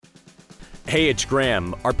Hey, it's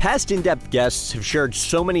Graham. Our past in-depth guests have shared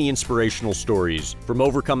so many inspirational stories, from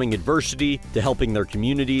overcoming adversity to helping their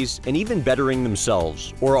communities and even bettering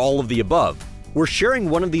themselves, or all of the above. We're sharing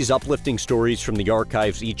one of these uplifting stories from the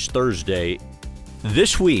archives each Thursday.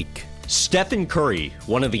 This week, Stephen Curry,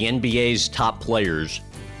 one of the NBA's top players.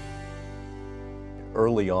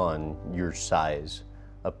 Early on, your size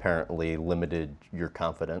apparently limited your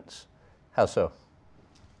confidence. How so?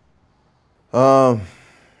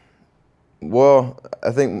 Well, I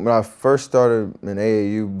think when I first started in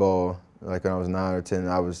AAU ball, like when I was 9 or 10,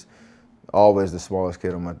 I was always the smallest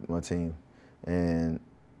kid on my team. And,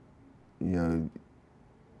 you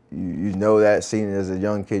know that scene as a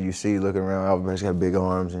young kid, you see looking around, everybody's got big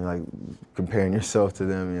arms, and you're like comparing yourself to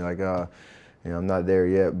them, and you're like, I'm not there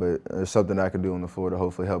yet, but there's something I can do on the floor to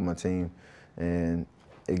hopefully help my team. And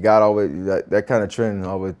it got that kind of trend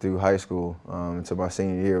all the way through high school until my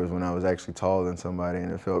senior year was when I was actually taller than somebody,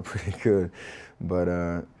 and it felt pretty good. But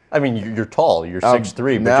I mean, you're tall. You're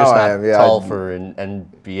 6'3", but just not tall for an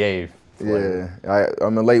NBA player. Yeah,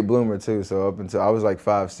 I'm a late bloomer too. So up until I was like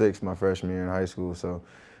 5'6" my freshman year in high school. So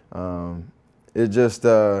it just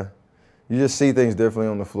you just see things differently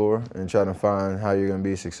on the floor and try to find how you're going to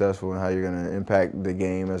be successful and how you're going to impact the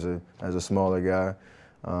game as a smaller guy.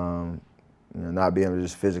 Not being able to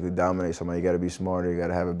just physically dominate somebody. You got to be smarter. You got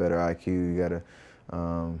to have a better IQ. You got to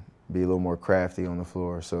be a little more crafty on the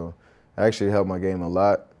floor. So it actually helped my game a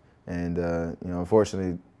lot. And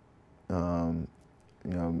unfortunately,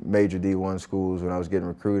 major D1 schools when I was getting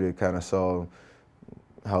recruited kind of saw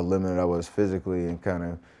how limited I was physically and kind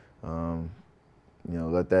of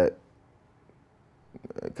let that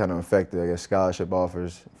kind of affect I guess scholarship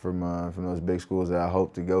offers from those big schools that I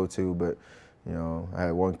hoped to go to. But I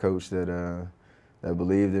had one coach that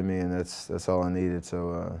believed in me, and that's all I needed,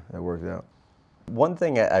 so it worked out. One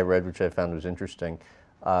thing I read, which I found was interesting,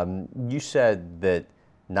 you said that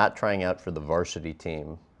not trying out for the varsity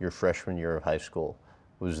team your freshman year of high school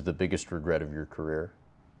was the biggest regret of your career.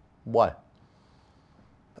 Why?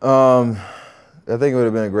 I think it would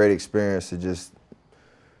have been a great experience to just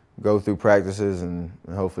go through practices and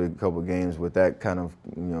hopefully a couple of games with that kind of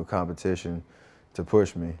competition to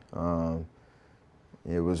push me.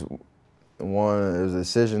 It was a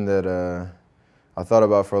decision that I thought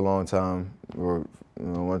about for a long time. Or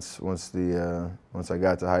once I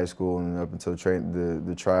got to high school and up until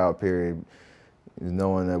the tryout period,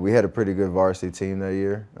 knowing that we had a pretty good varsity team that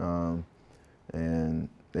year, and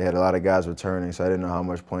they had a lot of guys returning, so I didn't know how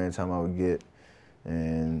much playing time I would get,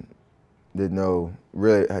 and didn't know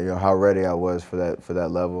really how ready I was for that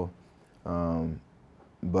level.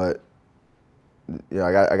 But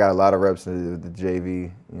I got a lot of reps in the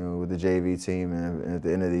JV, with the JV team, and at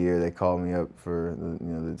the end of the year they called me up for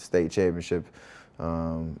the state championship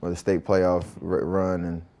or the state playoff run,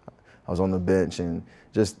 and I was on the bench and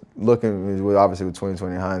just looking. Obviously, with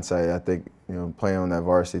 2020 hindsight, I think playing on that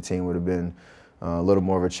varsity team would have been a little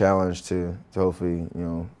more of a challenge to hopefully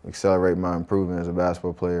accelerate my improvement as a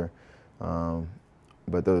basketball player.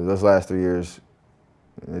 But those last 3 years,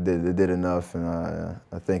 it did enough, and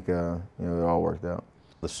I think it all worked out.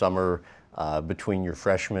 The summer between your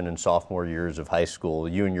freshman and sophomore years of high school,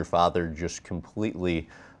 you and your father just completely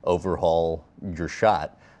overhaul your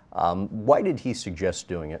shot. Why did he suggest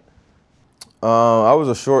doing it? I was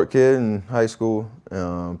a short kid in high school,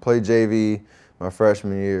 played JV my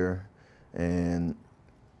freshman year, and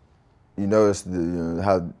you notice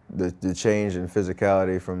how the change in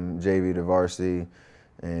physicality from JV to varsity.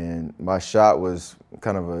 And my shot was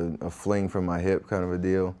kind of a fling from my hip kind of a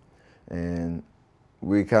deal. And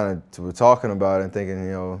we kind of were talking about it and thinking,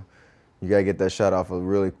 you got to get that shot off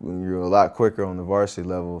you're a lot quicker on the varsity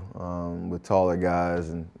level with taller guys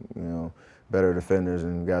and, better defenders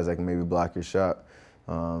and guys that can maybe block your shot.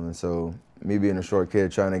 And so me being a short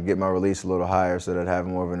kid, trying to get my release a little higher so that I'd have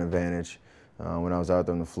more of an advantage when I was out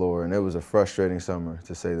there on the floor. And it was a frustrating summer,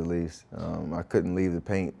 to say the least. I couldn't leave the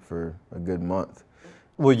paint for a good month.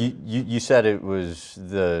 Well, you said it was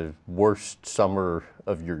the worst summer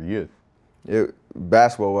of your youth.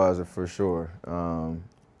 Basketball-wise, for sure.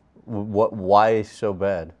 Why so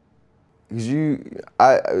bad? Because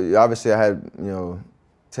obviously I had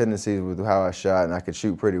tendencies with how I shot, and I could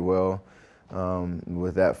shoot pretty well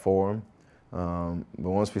with that form. But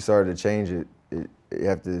once we started to change it, you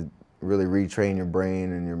have to really retrain your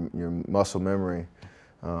brain and your muscle memory.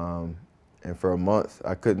 And for a month,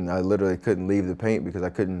 I literally couldn't leave the paint because I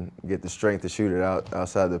couldn't get the strength to shoot it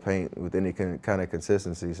outside the paint with any kind of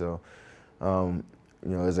consistency. So,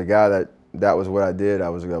 as a guy that was what I did. I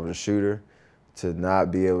was a shooter. To not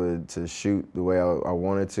be able to shoot the way I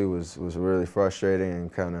wanted to was really frustrating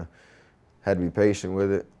and kind of had to be patient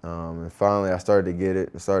with it. And finally I started to get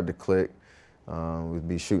it. It started to click. Would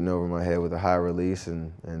be shooting over my head with a high release,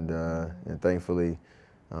 and thankfully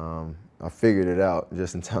I figured it out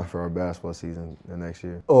just in time for our basketball season the next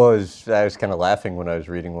year. Well, I was kind of laughing when I was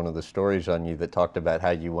reading one of the stories on you that talked about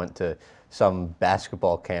how you went to some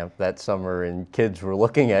basketball camp that summer and kids were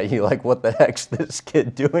looking at you like, what the heck's this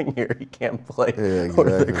kid doing here? He can't play. Yeah,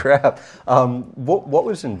 exactly. What the crap? What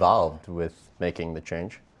was involved with making the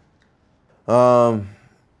change? Well,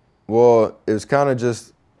 it was kind of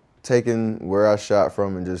just taking where I shot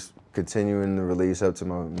from and just continuing the release up to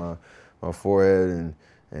my forehead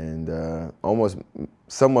and almost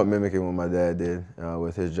somewhat mimicking what my dad did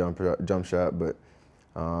with his jump shot. But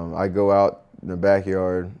I go out in the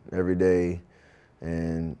backyard every day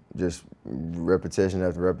and just repetition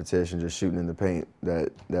after repetition, just shooting in the paint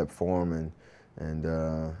that form and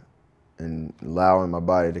allowing my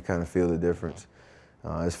body to kind of feel the difference.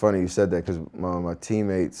 It's funny you said that because my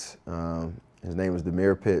teammates, his name was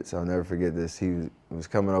Demir Pitts. I'll never forget this. He was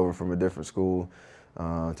coming over from a different school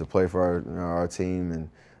to play for our team,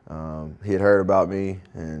 and he had heard about me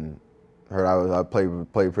and heard I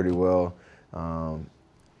played pretty well.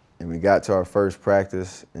 And we got to our first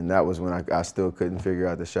practice, and that was when I still couldn't figure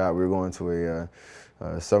out the shot. We were going to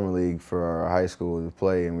a summer league for our high school to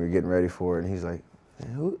play, and we were getting ready for it. And he's like,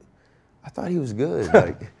 "Man, I thought he was good.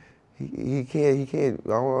 Like, he can't. I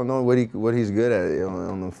don't know what he's good at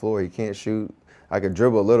on the floor. He can't shoot. I could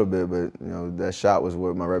dribble a little bit, but that shot was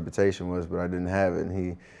what my reputation was, but I didn't have it."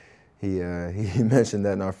 And he mentioned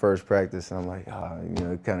that in our first practice, and I'm like,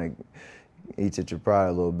 kind of eats at your pride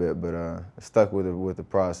a little bit, but stuck with the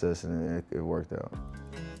process, and it worked out.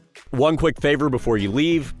 One quick favor before you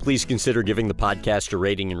leave, please consider giving the podcast a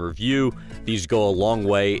rating and review. These go a long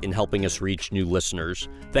way in helping us reach new listeners.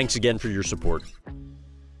 Thanks again for your support.